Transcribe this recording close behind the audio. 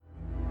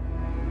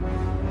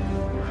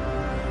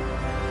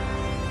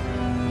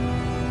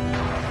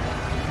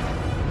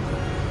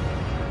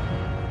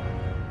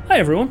Hi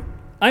everyone,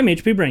 I'm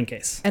HP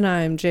Braincase. And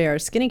I'm JR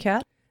Skinny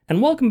Cat.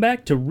 And welcome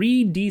back to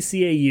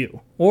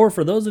Re-DCAU, or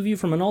for those of you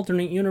from an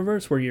alternate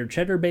universe where your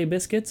Cheddar Bay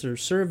biscuits are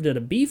served at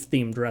a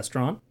beef-themed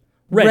restaurant,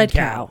 Red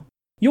Cow,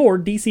 your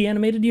DC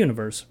Animated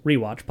Universe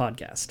rewatch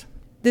podcast.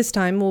 This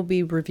time we'll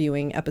be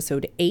reviewing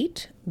Episode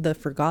 8, The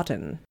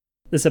Forgotten.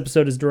 This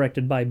episode is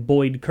directed by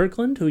Boyd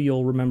Kirkland, who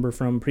you'll remember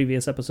from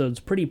previous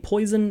episodes Pretty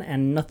Poison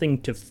and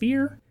Nothing to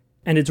Fear,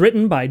 and it's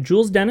written by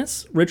Jules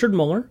Dennis, Richard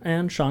Muller,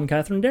 and Sean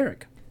Catherine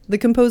Derrick. The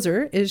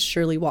composer is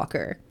Shirley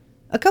Walker.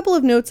 A couple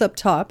of notes up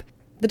top.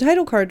 The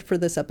title card for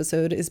this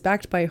episode is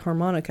backed by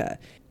harmonica,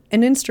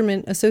 an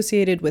instrument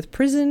associated with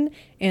prison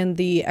and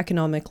the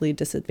economically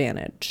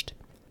disadvantaged.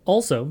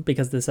 Also,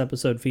 because this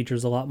episode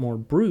features a lot more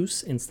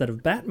Bruce instead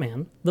of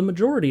Batman, the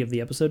majority of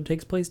the episode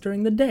takes place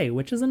during the day,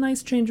 which is a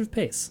nice change of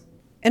pace.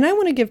 And I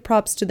want to give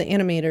props to the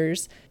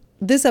animators.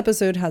 This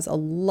episode has a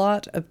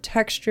lot of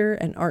texture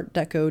and Art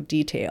Deco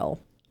detail.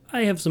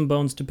 I have some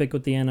bones to pick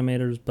with the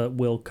animators, but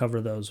we'll cover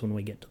those when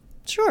we get to them.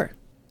 Sure.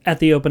 At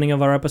the opening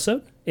of our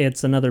episode,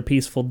 it's another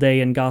peaceful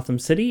day in Gotham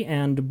City,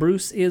 and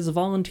Bruce is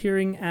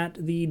volunteering at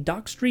the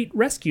Dock Street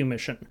Rescue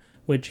Mission,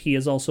 which he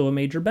is also a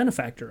major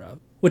benefactor of.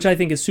 Which I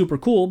think is super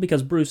cool,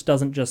 because Bruce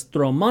doesn't just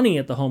throw money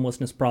at the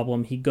homelessness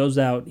problem, he goes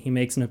out, he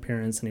makes an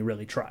appearance, and he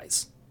really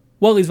tries.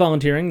 While he's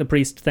volunteering, the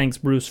priest thanks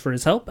Bruce for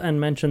his help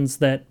and mentions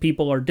that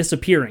people are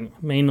disappearing,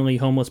 mainly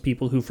homeless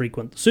people who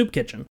frequent the soup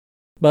kitchen.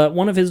 But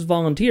one of his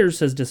volunteers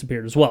has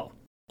disappeared as well.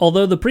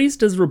 Although the priest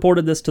has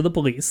reported this to the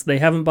police, they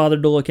haven't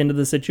bothered to look into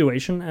the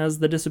situation, as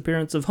the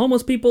disappearance of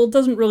homeless people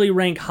doesn't really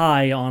rank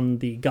high on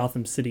the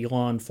Gotham City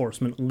law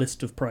enforcement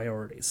list of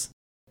priorities.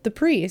 The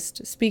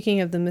priest,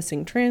 speaking of the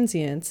missing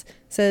transients,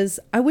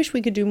 says, "I wish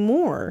we could do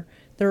more.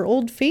 There are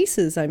old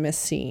faces I miss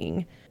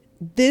seeing."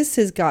 This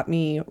has got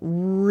me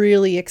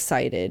really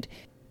excited.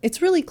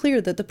 It's really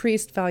clear that the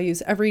priest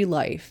values every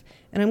life,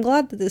 and I'm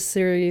glad that this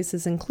series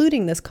is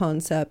including this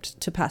concept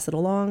to pass it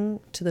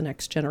along to the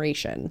next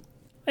generation.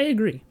 I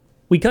agree.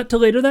 We cut to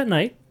later that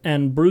night,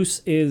 and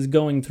Bruce is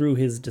going through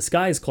his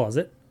disguise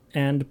closet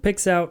and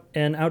picks out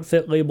an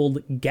outfit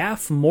labeled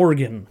Gaff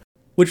Morgan,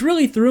 which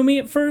really threw me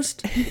at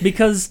first,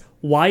 because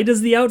why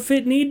does the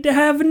outfit need to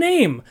have a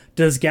name?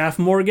 Does Gaff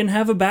Morgan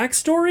have a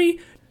backstory?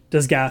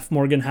 Does Gaff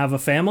Morgan have a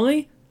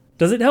family?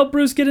 Does it help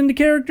Bruce get into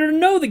character to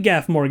know that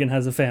Gaff Morgan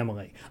has a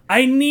family?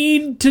 I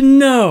need to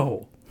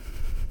know!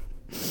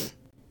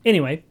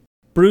 Anyway,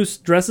 Bruce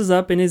dresses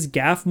up in his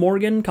Gaff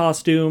Morgan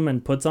costume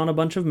and puts on a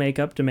bunch of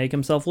makeup to make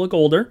himself look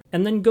older,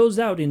 and then goes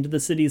out into the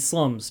city's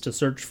slums to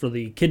search for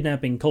the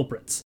kidnapping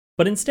culprits,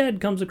 but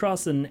instead comes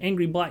across an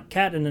angry black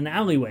cat in an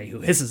alleyway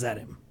who hisses at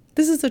him.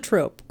 This is a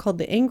trope called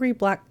the angry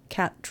black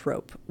cat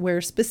trope,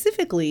 where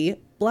specifically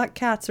black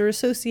cats are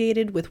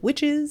associated with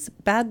witches,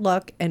 bad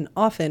luck, and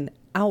often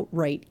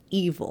outright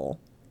evil.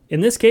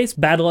 In this case,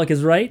 bad luck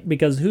is right,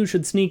 because who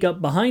should sneak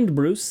up behind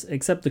Bruce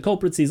except the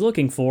culprits he's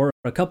looking for,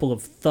 a couple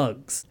of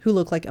thugs. Who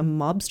look like a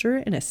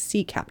mobster and a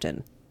sea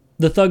captain.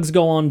 The thugs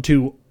go on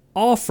to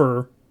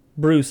offer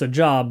Bruce a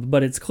job,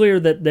 but it's clear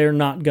that they're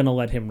not going to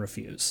let him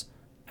refuse.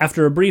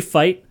 After a brief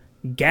fight,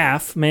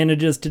 Gaff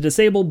manages to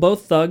disable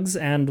both thugs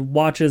and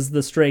watches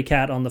the stray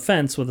cat on the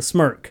fence with a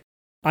smirk.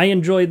 I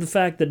enjoyed the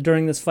fact that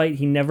during this fight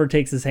he never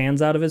takes his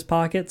hands out of his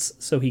pockets,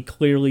 so he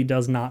clearly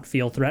does not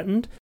feel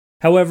threatened.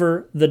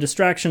 However, the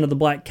distraction of the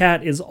black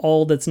cat is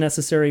all that's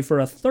necessary for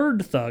a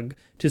third thug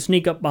to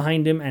sneak up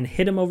behind him and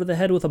hit him over the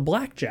head with a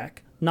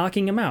blackjack,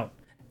 knocking him out,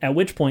 at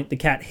which point the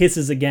cat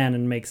hisses again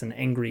and makes an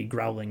angry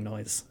growling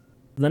noise.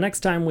 The next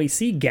time we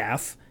see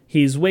Gaff,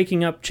 he's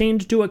waking up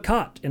chained to a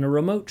cot in a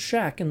remote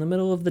shack in the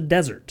middle of the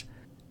desert.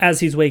 As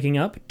he's waking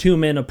up, two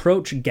men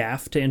approach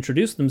Gaff to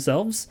introduce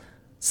themselves: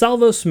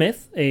 Salvo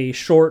Smith, a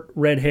short,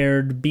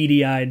 red-haired,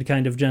 beady-eyed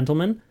kind of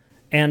gentleman,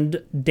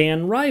 and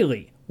Dan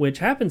Riley, which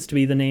happens to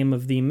be the name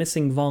of the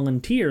missing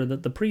volunteer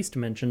that the priest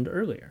mentioned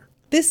earlier.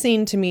 This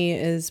scene to me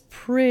is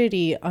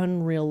pretty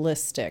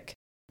unrealistic.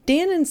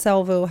 Dan and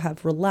Salvo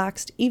have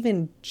relaxed,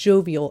 even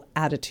jovial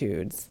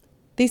attitudes.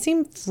 They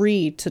seem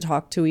free to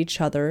talk to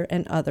each other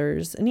and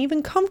others, and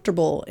even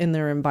comfortable in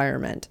their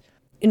environment.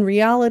 In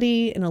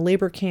reality, in a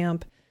labor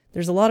camp,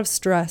 there's a lot of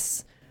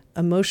stress,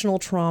 emotional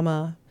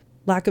trauma,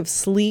 lack of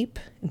sleep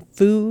and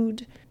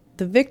food.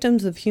 The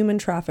victims of human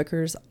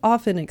traffickers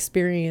often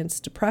experience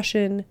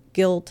depression,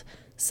 guilt,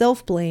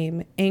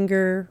 self-blame,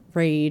 anger,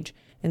 rage,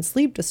 and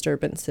sleep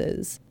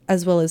disturbances,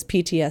 as well as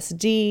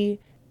PTSD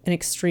and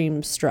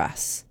extreme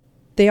stress.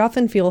 They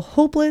often feel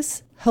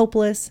hopeless,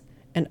 helpless,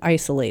 and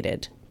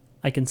isolated.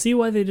 I can see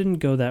why they didn't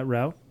go that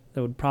route.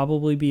 That would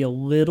probably be a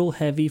little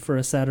heavy for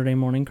a Saturday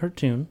morning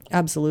cartoon.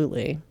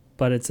 Absolutely.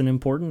 But it's an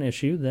important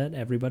issue that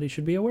everybody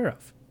should be aware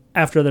of.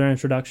 After their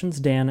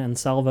introductions, Dan and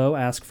Salvo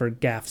ask for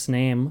Gaff's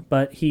name,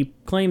 but he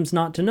claims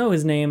not to know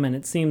his name, and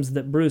it seems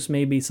that Bruce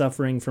may be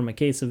suffering from a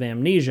case of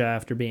amnesia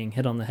after being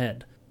hit on the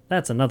head.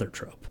 That's another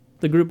trope.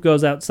 The group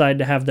goes outside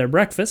to have their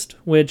breakfast,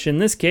 which in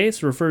this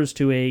case refers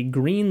to a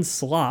green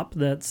slop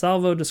that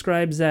Salvo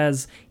describes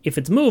as, if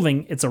it's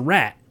moving, it's a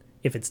rat.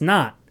 If it's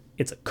not,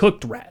 it's a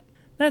cooked rat.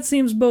 That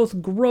seems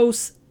both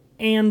gross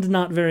and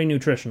not very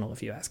nutritional,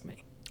 if you ask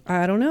me.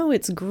 I don't know.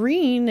 It's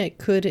green. It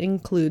could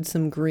include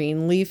some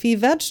green leafy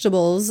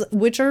vegetables,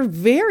 which are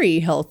very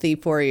healthy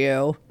for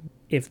you.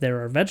 If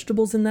there are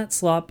vegetables in that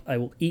slop, I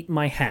will eat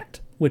my hat,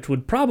 which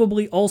would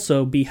probably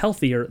also be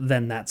healthier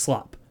than that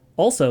slop.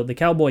 Also, the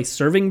cowboy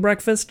serving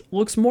breakfast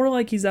looks more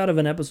like he's out of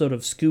an episode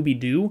of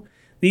Scooby-Doo.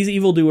 These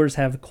evildoers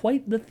have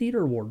quite the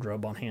theater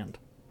wardrobe on hand.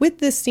 With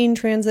this scene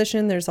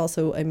transition, there's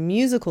also a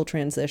musical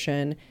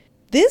transition.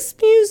 This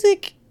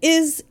music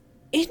is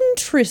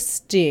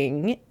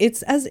interesting.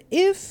 It's as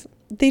if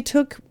they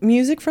took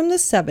music from the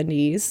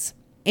 70s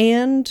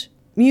and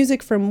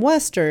music from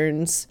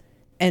Westerns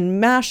and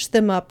mashed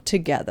them up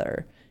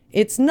together.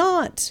 It's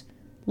not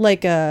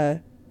like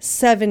a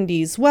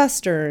 70s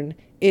Western.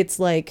 It's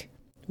like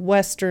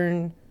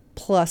Western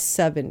plus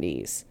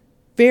 70s.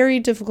 Very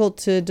difficult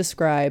to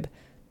describe,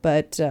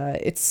 but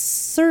it's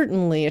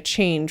certainly a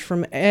change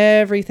from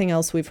everything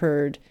else we've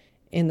heard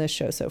in this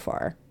show so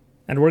far.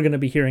 And we're going to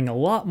be hearing a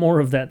lot more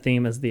of that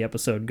theme as the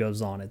episode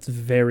goes on. It's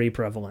very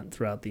prevalent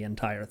throughout the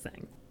entire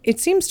thing. It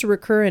seems to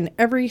recur in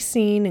every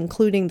scene,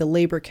 including the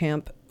labor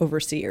camp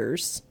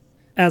overseers.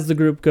 As the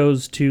group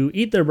goes to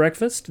eat their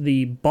breakfast,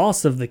 the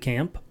boss of the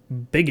camp,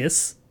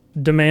 Biggis,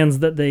 demands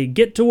that they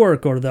get to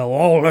work or they'll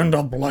all end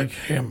up like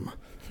him.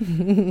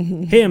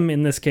 Him,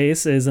 in this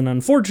case, is an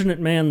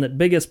unfortunate man that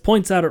Biggis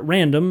points out at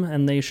random,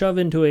 and they shove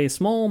into a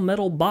small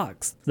metal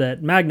box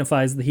that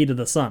magnifies the heat of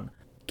the sun.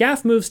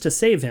 Gaff moves to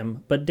save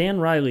him, but Dan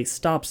Riley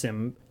stops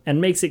him and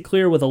makes it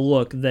clear with a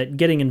look that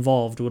getting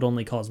involved would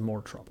only cause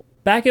more trouble.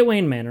 Back at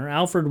Wayne Manor,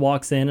 Alfred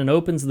walks in and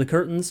opens the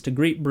curtains to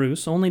greet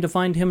Bruce, only to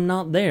find him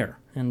not there,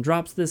 and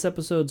drops this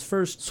episode's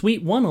first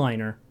sweet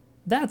one-liner.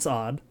 That's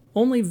odd.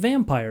 Only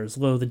vampires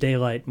loathe the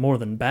daylight more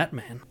than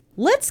Batman.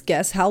 Let's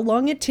guess how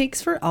long it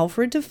takes for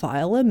Alfred to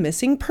file a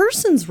missing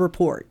persons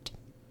report.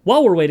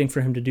 While we're waiting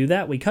for him to do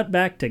that, we cut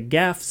back to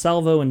Gaff,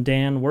 Salvo, and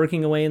Dan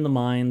working away in the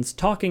mines,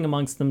 talking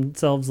amongst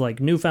themselves like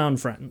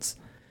newfound friends.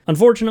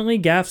 Unfortunately,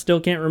 Gaff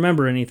still can't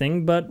remember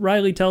anything, but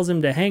Riley tells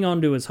him to hang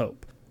on to his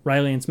hope.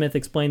 Riley and Smith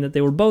explain that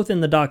they were both in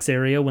the docks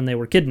area when they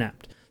were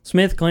kidnapped.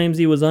 Smith claims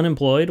he was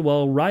unemployed,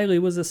 while Riley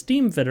was a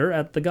steam fitter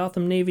at the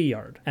Gotham Navy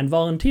Yard, and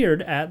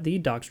volunteered at the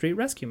Dock Street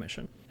Rescue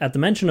Mission. At the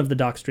mention of the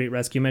Dock Street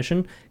Rescue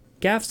Mission,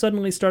 Gaff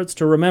suddenly starts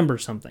to remember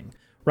something.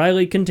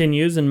 Riley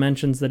continues and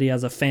mentions that he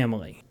has a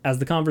family. As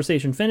the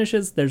conversation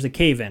finishes, there's a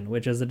cave-in,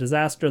 which is a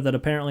disaster that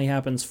apparently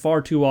happens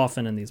far too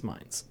often in these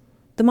mines.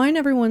 The mine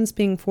everyone's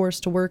being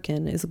forced to work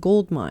in is a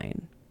gold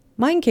mine.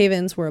 Mine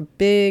cave-ins were a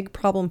big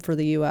problem for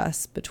the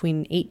U.S.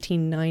 between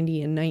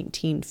 1890 and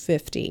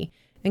 1950,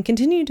 and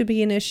continue to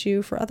be an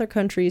issue for other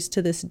countries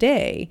to this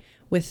day,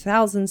 with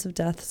thousands of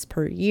deaths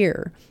per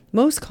year,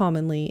 most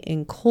commonly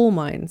in coal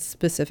mines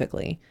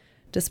specifically.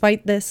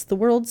 Despite this, the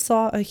world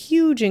saw a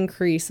huge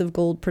increase of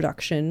gold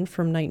production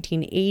from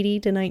 1980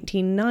 to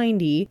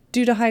 1990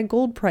 due to high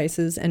gold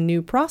prices and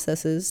new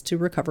processes to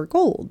recover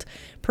gold.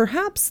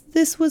 Perhaps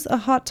this was a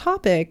hot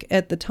topic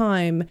at the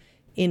time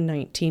in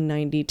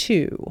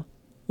 1992.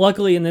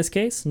 Luckily, in this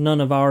case, none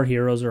of our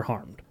heroes are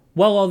harmed.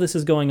 While all this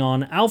is going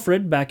on,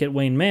 Alfred, back at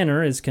Wayne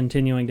Manor, is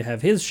continuing to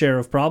have his share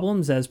of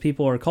problems as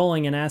people are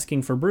calling and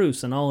asking for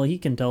Bruce, and all he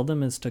can tell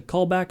them is to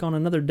call back on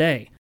another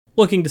day.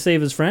 Looking to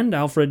save his friend,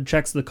 Alfred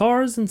checks the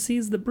cars and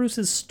sees that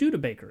Bruce's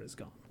Studebaker is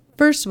gone.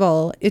 First of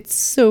all, it's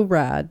so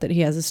rad that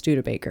he has a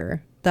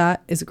Studebaker.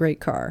 That is a great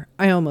car.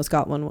 I almost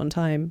got one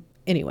time.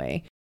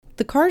 Anyway,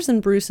 the cars in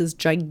Bruce's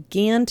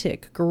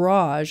gigantic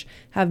garage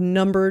have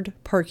numbered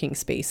parking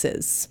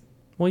spaces.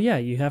 Well, yeah,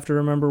 you have to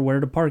remember where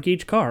to park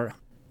each car.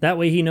 That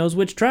way he knows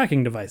which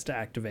tracking device to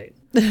activate.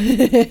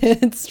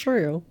 It's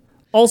true.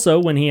 Also,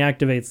 when he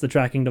activates the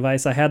tracking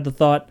device, I had the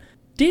thought,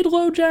 did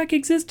LoJack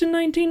exist in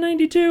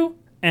 1992?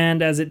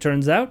 And as it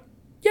turns out,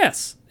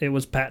 yes, it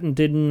was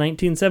patented in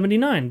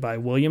 1979 by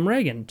William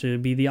Reagan to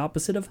be the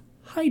opposite of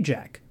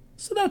hijack.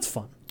 So that's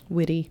fun.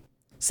 Witty.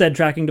 Said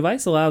tracking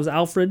device allows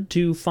Alfred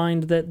to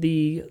find that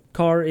the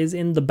car is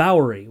in the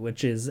Bowery,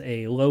 which is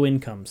a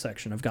low-income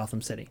section of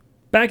Gotham City.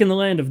 Back in the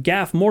land of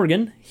Gaff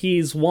Morgan,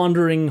 he's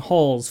wandering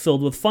halls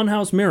filled with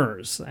funhouse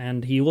mirrors,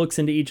 and he looks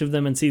into each of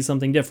them and sees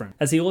something different.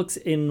 As he looks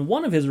in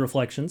one of his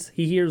reflections,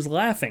 he hears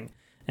laughing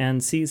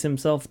and sees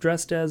himself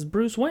dressed as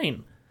Bruce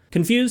Wayne.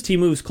 Confused, he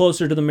moves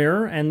closer to the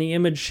mirror, and the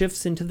image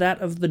shifts into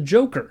that of the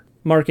Joker,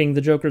 marking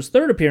the Joker's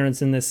third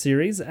appearance in this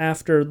series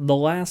after The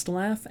Last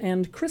Laugh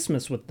and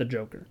Christmas with the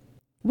Joker.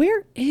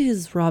 Where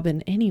is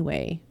Robin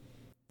anyway?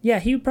 Yeah,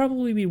 he would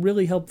probably be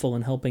really helpful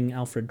in helping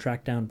Alfred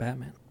track down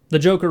Batman. The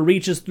Joker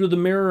reaches through the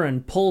mirror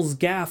and pulls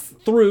Gaff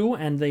through,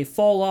 and they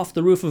fall off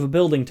the roof of a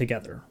building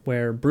together,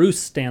 where Bruce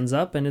stands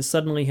up and is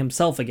suddenly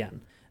himself again.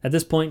 At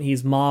this point,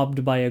 he's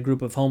mobbed by a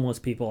group of homeless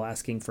people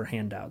asking for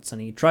handouts,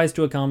 and he tries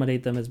to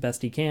accommodate them as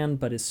best he can,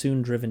 but is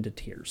soon driven to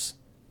tears.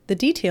 The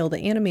detail the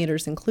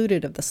animators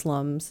included of the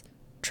slums,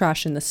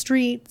 trash in the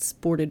streets,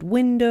 boarded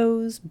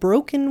windows,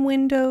 broken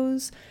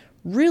windows,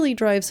 really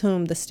drives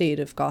home the state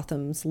of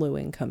Gotham's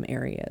low-income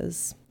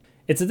areas.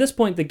 It's at this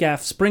point that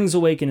Gaff springs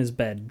awake in his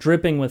bed,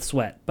 dripping with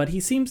sweat, but he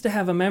seems to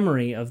have a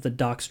memory of the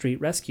Dock Street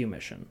rescue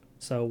mission,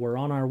 so we're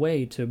on our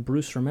way to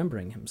Bruce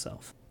remembering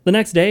himself. The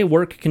next day,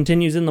 work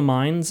continues in the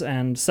mines,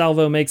 and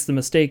Salvo makes the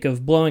mistake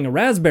of blowing a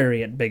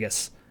raspberry at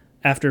Biggis,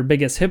 after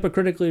Biggis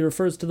hypocritically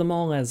refers to them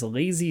all as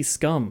lazy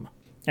scum.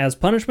 As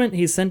punishment,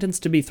 he's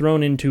sentenced to be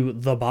thrown into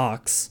the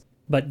box,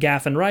 but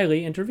Gaff and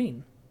Riley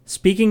intervene.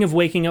 Speaking of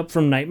waking up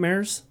from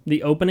nightmares,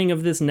 the opening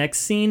of this next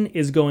scene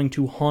is going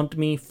to haunt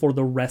me for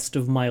the rest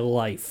of my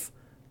life.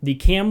 The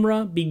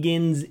camera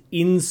begins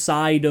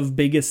inside of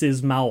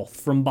Biggis's mouth,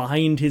 from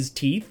behind his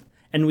teeth,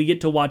 and we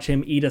get to watch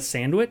him eat a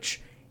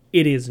sandwich.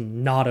 It is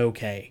not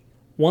okay.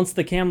 Once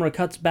the camera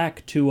cuts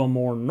back to a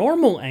more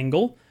normal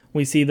angle,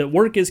 we see that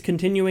work is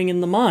continuing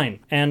in the mine,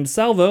 and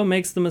Salvo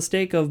makes the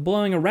mistake of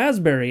blowing a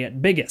raspberry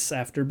at Biggis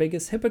after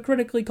Biggis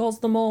hypocritically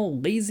calls them all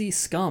lazy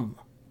scum.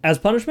 As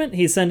punishment,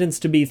 he's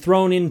sentenced to be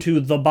thrown into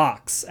the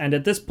box, and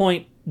at this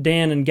point,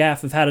 Dan and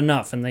Gaff have had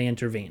enough and they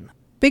intervene.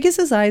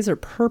 Biggis's eyes are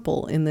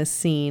purple in this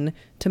scene.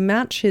 To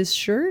match his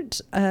shirt,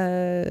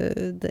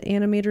 the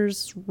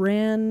animators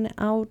ran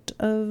out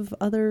of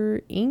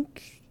other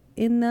ink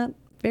in that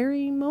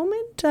very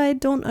moment. I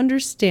don't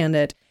understand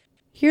it.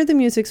 Here the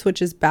music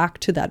switches back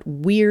to that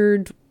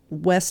weird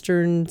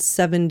Western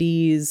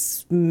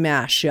 70s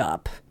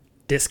mashup.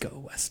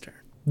 Disco Western.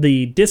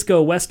 The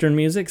disco Western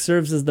music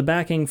serves as the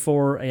backing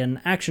for an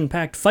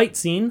action-packed fight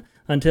scene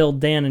until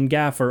Dan and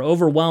Gaff are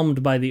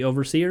overwhelmed by the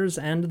overseers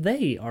and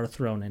they are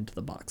thrown into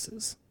the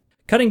boxes.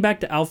 Cutting back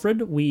to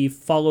Alfred, we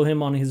follow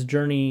him on his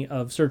journey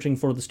of searching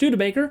for the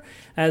Studebaker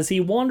as he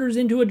wanders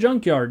into a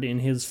junkyard in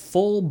his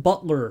full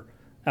butler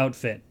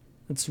outfit.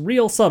 It's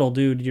real subtle,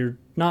 dude. You're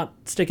not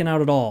sticking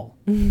out at all.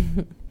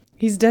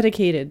 He's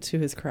dedicated to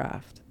his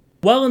craft.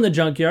 While in the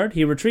junkyard,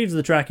 he retrieves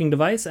the tracking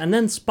device and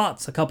then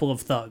spots a couple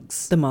of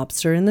thugs. The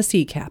mobster and the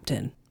sea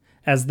captain.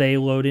 As they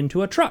load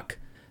into a truck,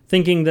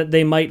 thinking that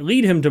they might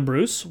lead him to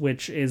Bruce,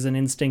 which is an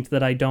instinct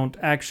that I don't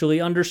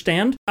actually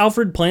understand.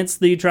 Alfred plants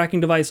the tracking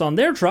device on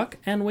their truck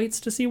and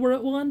waits to see where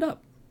it will end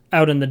up.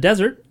 Out in the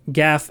desert,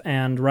 Gaff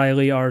and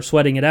Riley are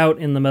sweating it out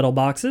in the metal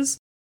boxes.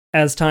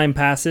 As time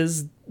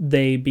passes,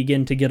 they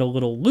begin to get a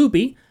little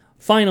loopy.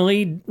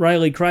 Finally,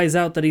 Riley cries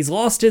out that he's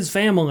lost his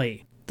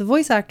family. The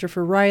voice actor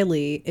for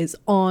Riley is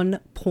on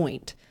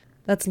point.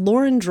 That's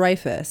Lauren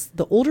Dreyfus,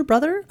 the older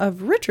brother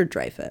of Richard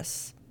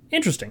Dreyfus.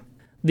 Interesting.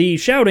 The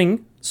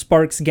shouting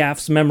sparks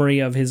Gaff's memory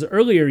of his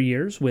earlier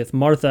years with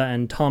Martha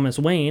and Thomas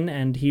Wayne,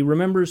 and he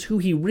remembers who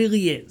he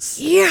really is.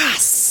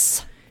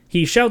 Yes!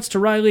 He shouts to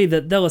Riley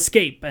that they'll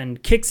escape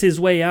and kicks his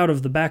way out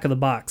of the back of the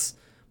box.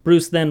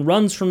 Bruce then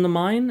runs from the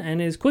mine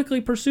and is quickly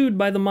pursued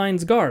by the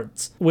mine's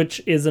guards,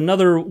 which is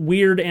another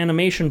weird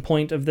animation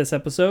point of this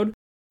episode.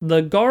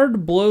 The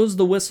guard blows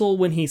the whistle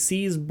when he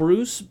sees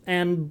Bruce,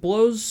 and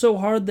blows so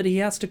hard that he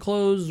has to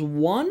close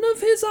one of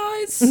his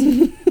eyes.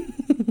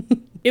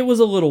 It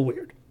was a little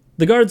weird.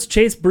 The guards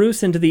chase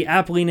Bruce into the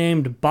aptly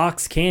named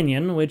Box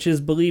Canyon, which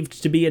is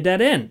believed to be a dead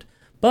end.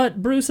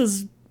 But Bruce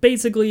is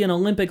basically an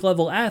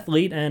Olympic-level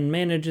athlete and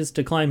manages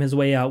to climb his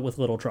way out with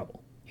little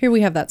trouble. Here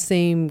we have that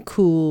same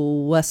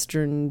cool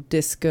Western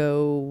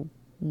disco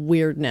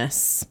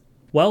weirdness.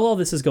 While all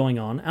this is going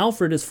on,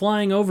 Alfred is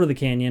flying over the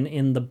canyon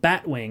in the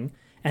Batwing,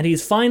 and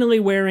he's finally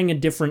wearing a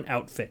different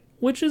outfit,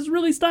 which is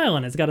really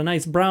styling. It's got a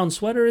nice brown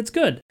sweater, it's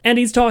good. And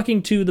he's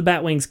talking to the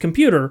Batwing's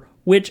computer,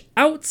 which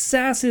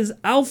outsasses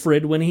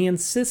Alfred when he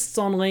insists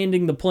on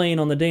landing the plane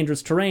on the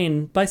dangerous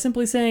terrain by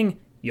simply saying,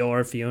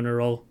 "Your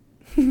funeral."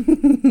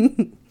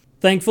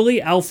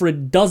 Thankfully,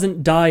 Alfred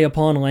doesn't die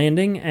upon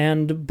landing,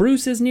 and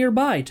Bruce is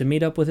nearby to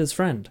meet up with his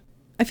friend.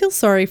 I feel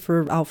sorry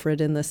for Alfred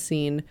in this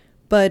scene,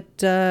 but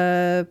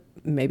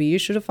maybe you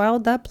should have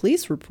filed that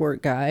police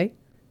report, guy.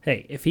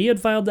 Hey, if he had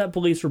filed that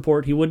police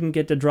report, he wouldn't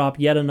get to drop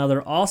yet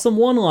another awesome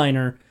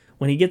one-liner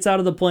when he gets out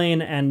of the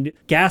plane and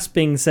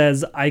gasping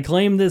says, "I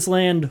claim this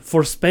land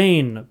for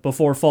Spain,"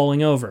 before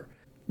falling over.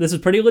 This is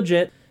pretty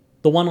legit.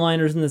 The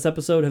one-liners in this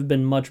episode have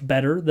been much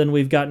better than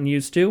we've gotten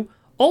used to.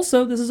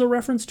 Also, this is a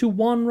reference to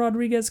Juan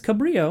Rodriguez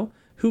Cabrillo,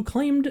 who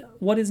claimed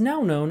what is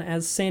now known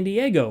as San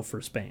Diego for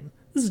Spain.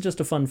 This is just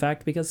a fun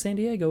fact because San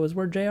Diego is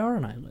where JR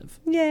and I live.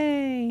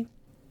 Yay!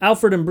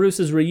 Alfred and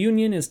Bruce's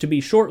reunion is to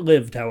be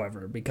short-lived,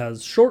 however,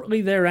 because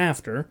shortly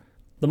thereafter,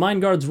 the mine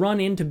guards run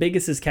into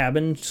Biggis's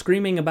cabin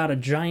screaming about a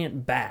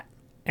giant bat.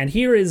 And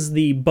here is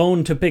the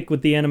bone to pick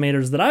with the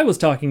animators that I was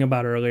talking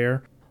about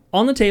earlier.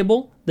 On the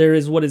table, there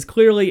is what is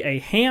clearly a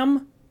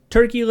ham,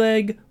 turkey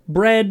leg,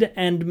 bread,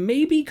 and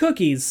maybe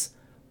cookies,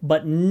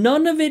 but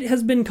none of it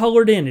has been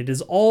colored in. It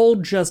is all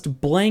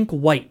just blank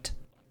white.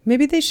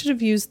 Maybe they should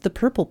have used the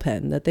purple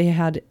pen that they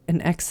had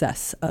an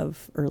excess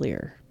of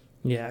earlier.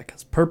 Yeah,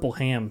 because purple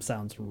ham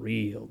sounds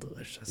real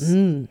delicious.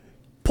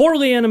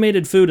 Poorly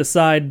animated food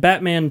aside,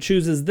 Batman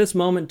chooses this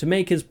moment to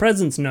make his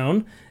presence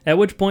known, at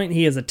which point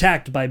he is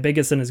attacked by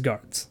Biggis and his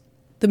guards.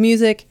 The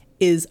music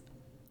is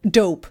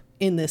dope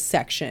in this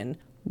section.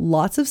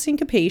 Lots of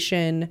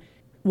syncopation,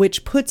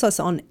 which puts us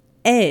on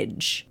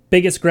edge.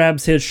 Biggest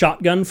grabs his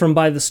shotgun from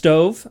by the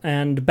stove,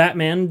 and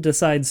Batman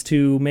decides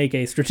to make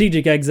a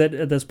strategic exit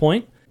at this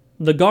point.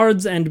 The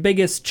guards and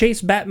Biggest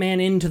chase Batman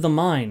into the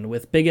mine,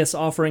 with Biggest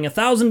offering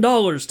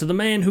 $1,000 to the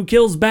man who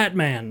kills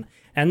Batman,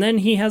 and then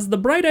he has the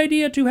bright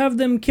idea to have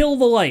them kill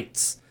the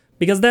lights,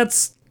 because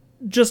that's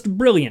just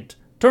brilliant.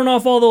 Turn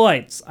off all the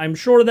lights. I'm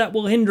sure that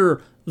will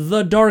hinder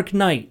the Dark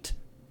Knight.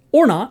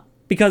 Or not,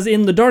 because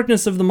in the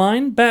darkness of the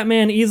mine,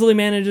 Batman easily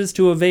manages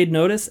to evade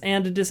notice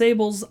and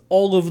disables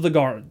all of the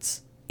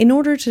guards. In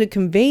order to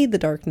convey the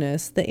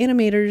darkness, the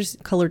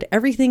animators colored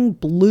everything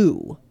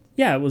blue.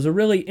 Yeah, it was a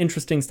really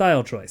interesting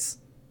style choice.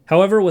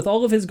 However, with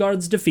all of his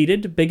guards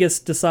defeated,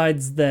 Biggest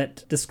decides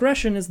that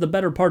discretion is the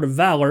better part of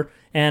valor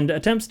and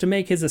attempts to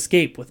make his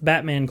escape with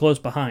Batman close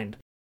behind.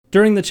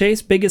 During the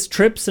chase, Biggest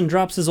trips and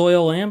drops his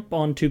oil lamp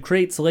onto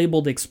crates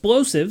labeled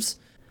explosives,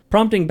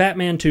 prompting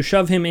Batman to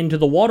shove him into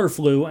the water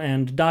flue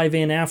and dive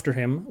in after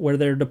him, where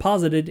they're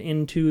deposited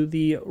into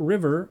the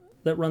river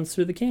that runs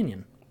through the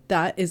canyon.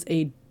 That is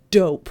a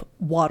dope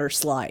water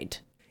slide.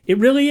 It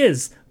really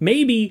is.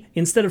 Maybe,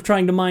 instead of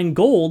trying to mine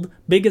gold,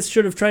 Biggest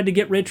should have tried to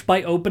get rich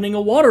by opening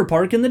a water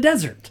park in the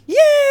desert.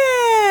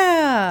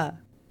 Yeah!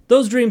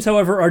 Those dreams,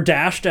 however, are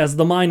dashed as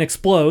the mine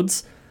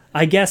explodes.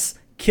 I guess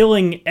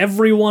killing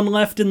everyone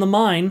left in the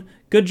mine.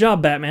 Good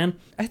job, Batman.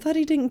 I thought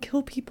he didn't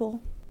kill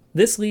people.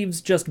 This leaves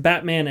just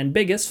Batman and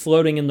Biggest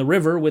floating in the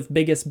river, with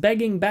Biggest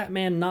begging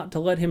Batman not to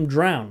let him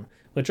drown,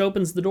 which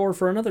opens the door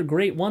for another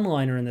great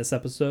one-liner in this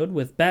episode,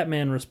 with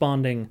Batman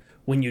responding,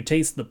 "When you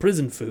taste the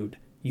prison food,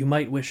 you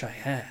might wish I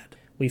had."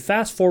 We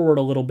fast forward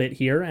a little bit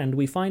here, and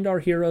we find our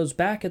heroes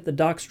back at the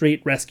Dock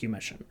Street rescue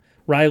mission.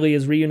 Riley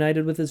is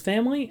reunited with his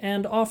family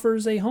and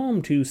offers a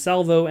home to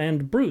Salvo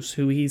and Bruce,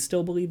 who he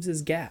still believes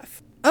is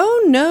Gaff.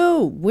 Oh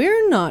no,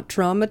 we're not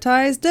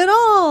traumatized at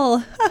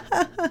all!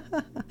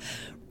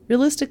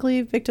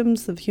 Realistically,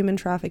 victims of human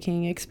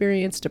trafficking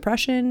experience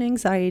depression,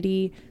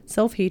 anxiety,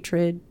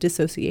 self-hatred,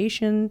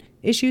 dissociation,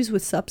 issues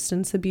with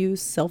substance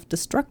abuse,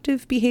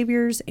 self-destructive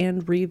behaviors,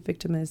 and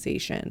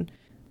re-victimization.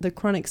 The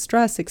chronic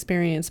stress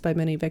experienced by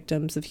many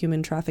victims of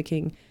human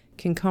trafficking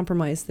can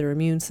compromise their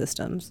immune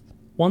systems.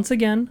 Once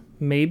again,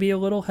 maybe a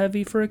little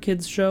heavy for a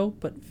kids' show,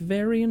 but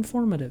very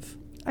informative.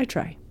 I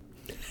try.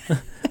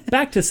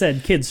 Back to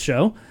said kids'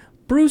 show,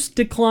 Bruce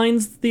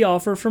declines the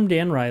offer from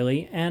Dan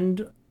Riley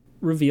and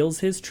reveals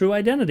his true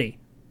identity.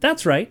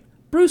 That's right,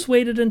 Bruce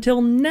waited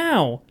until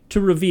now to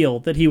reveal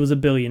that he was a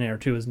billionaire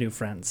to his new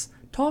friends.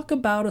 Talk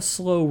about a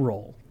slow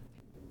roll.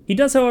 He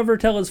does, however,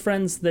 tell his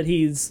friends that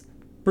he's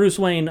Bruce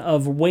Wayne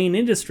of Wayne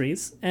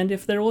Industries, and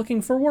if they're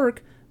looking for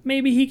work,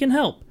 maybe he can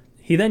help.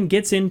 He then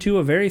gets into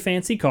a very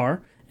fancy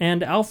car,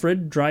 and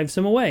Alfred drives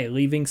him away,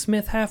 leaving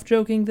Smith half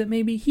joking that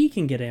maybe he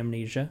can get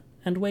amnesia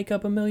and wake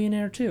up a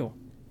millionaire too.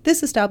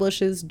 This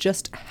establishes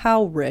just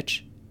how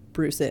rich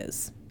Bruce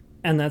is.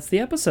 And that's the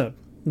episode.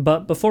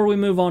 But before we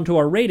move on to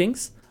our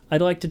ratings,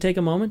 I'd like to take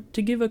a moment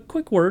to give a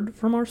quick word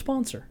from our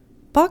sponsor.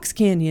 Box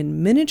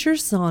Canyon Miniature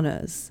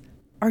Saunas.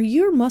 Are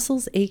your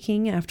muscles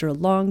aching after a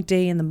long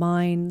day in the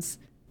mines?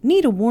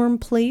 Need a warm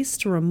place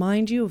to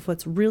remind you of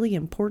what's really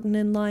important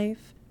in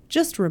life?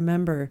 Just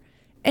remember,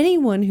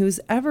 anyone who's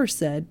ever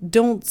said,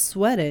 "Don't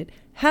sweat it,"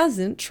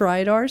 hasn't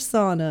tried our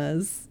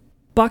saunas.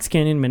 Box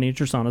Canyon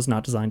Miniature Sauna is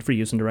not designed for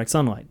use in direct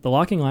sunlight. The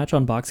locking latch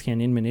on Box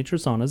Canyon Miniature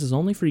Saunas is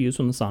only for use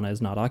when the sauna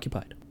is not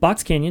occupied.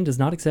 Box Canyon does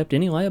not accept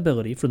any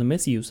liability for the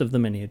misuse of the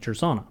miniature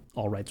sauna.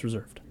 All rights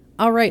reserved.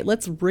 All right,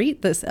 let's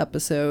rate this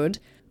episode.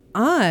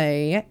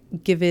 I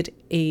give it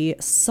a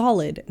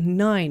solid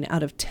 9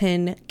 out of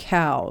 10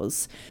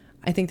 cows.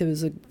 I think there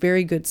was a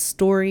very good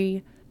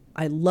story.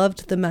 I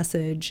loved the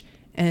message,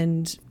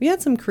 and we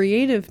had some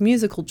creative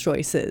musical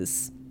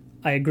choices.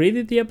 I agree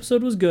that the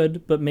episode was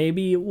good, but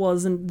maybe it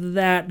wasn't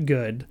that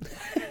good.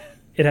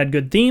 It had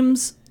good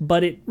themes,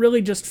 but it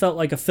really just felt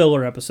like a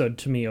filler episode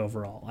to me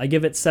overall. I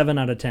give it 7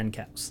 out of 10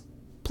 cows.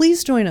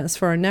 Please join us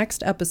for our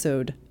next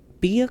episode,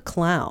 Be a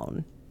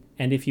Clown.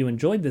 And if you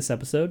enjoyed this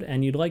episode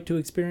and you'd like to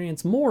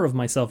experience more of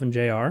myself and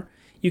JR,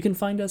 you can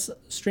find us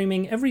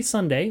streaming every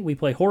Sunday. We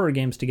play horror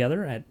games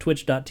together at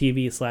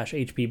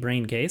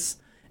twitch.tv/hpbraincase.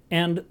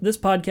 And this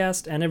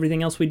podcast and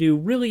everything else we do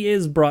really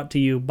is brought to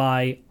you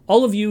by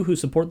all of you who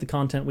support the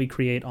content we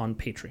create on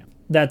Patreon.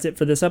 That's it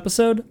for this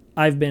episode.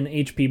 I've been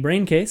HP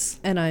Braincase.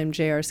 And I'm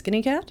JR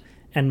Skinny Cat.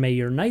 And may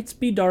your nights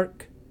be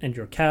dark and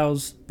your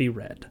cows be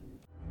red.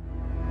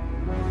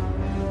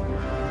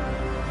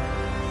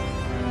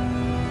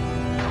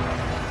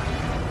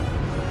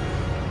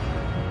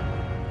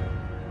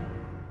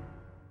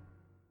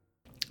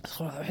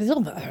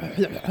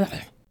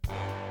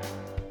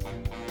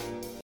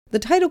 The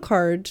title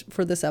card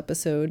for this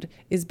episode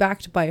is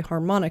backed by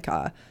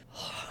harmonica.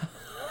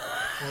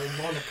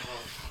 Harmonica.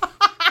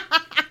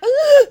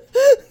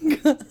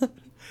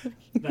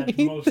 That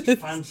most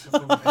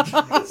fanciful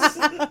instruments.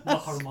 The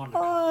harmonica.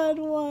 God,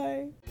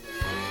 why?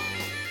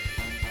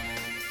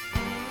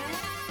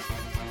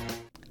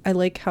 I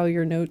like how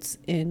your notes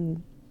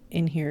in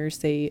here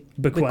say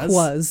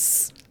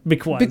Because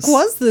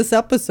this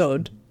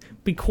episode.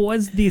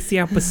 because this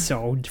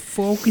episode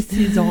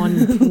focuses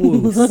on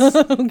Bruce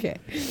Okay.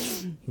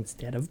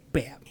 instead of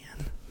Batman.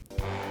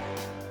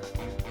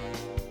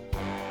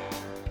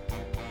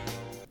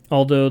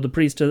 Although the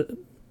priest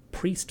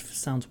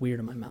sounds weird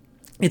in my mouth.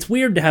 It's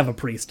weird to have a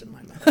priest in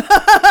my mouth.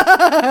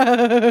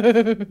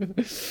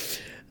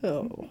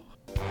 Oh.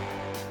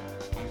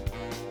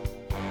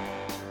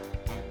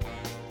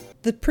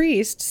 The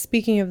priest,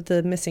 speaking of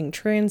the missing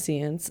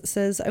transients,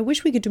 says, I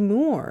wish we could do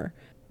more.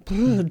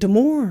 Do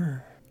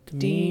more.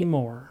 D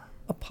more.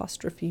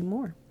 Apostrophe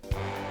more.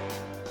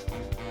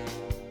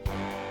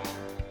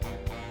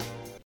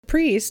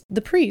 Priest.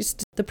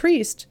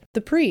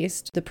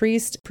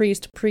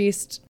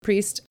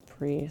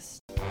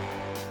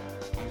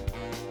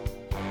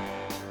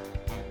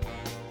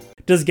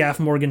 Does Gaff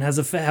Morgan has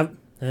a fab...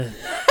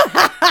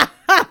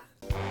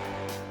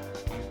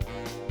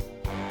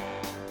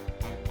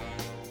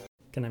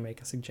 Can I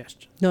make a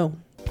suggestion? No.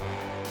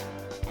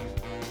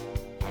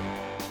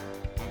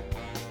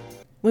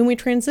 When we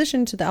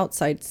transition to the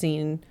outside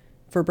scene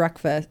for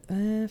breakfast, Do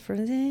you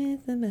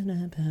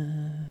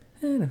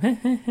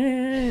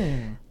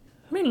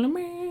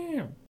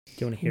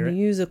want to hear it?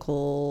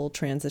 musical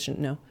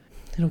transition. No,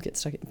 I don't get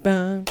stuck in.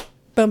 Bum,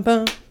 bum,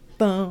 bum,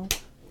 bum,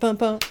 bum,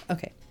 bum.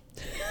 Okay.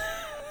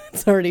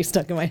 It's already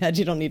stuck in my head.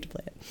 You don't need to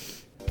play it.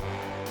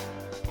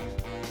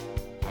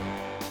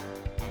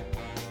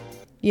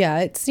 Yeah,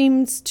 it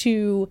seems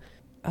to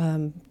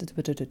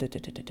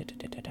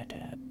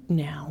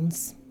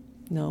nouns.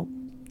 No,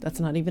 that's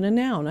not even a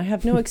noun. I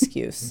have no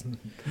excuse.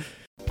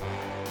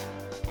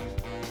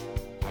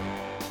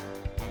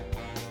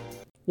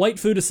 White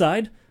food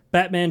aside,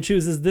 Batman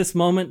chooses this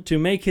moment to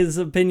make his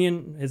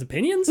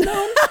opinions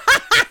known?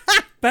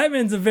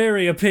 Batman's a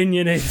very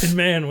opinionated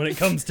man when it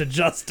comes to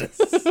justice.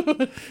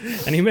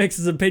 And he makes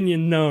his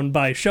opinion known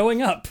by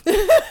showing up.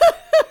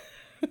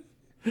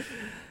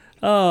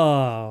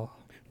 Oh.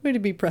 Way to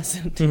be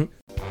present. Mm-hmm.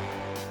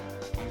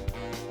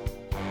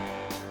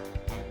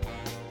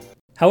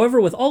 However,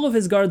 with all of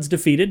his guards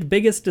defeated,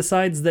 Biggest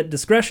decides that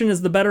discretion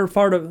is the better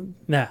part of...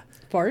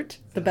 Fart?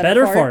 The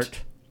better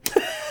fart.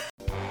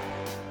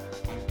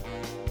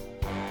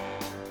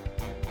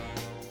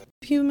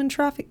 Human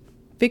traffic.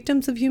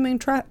 Victims of human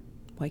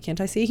Why can't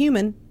I say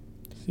human?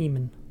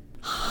 Hymen.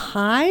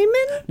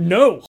 Hymen?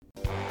 No!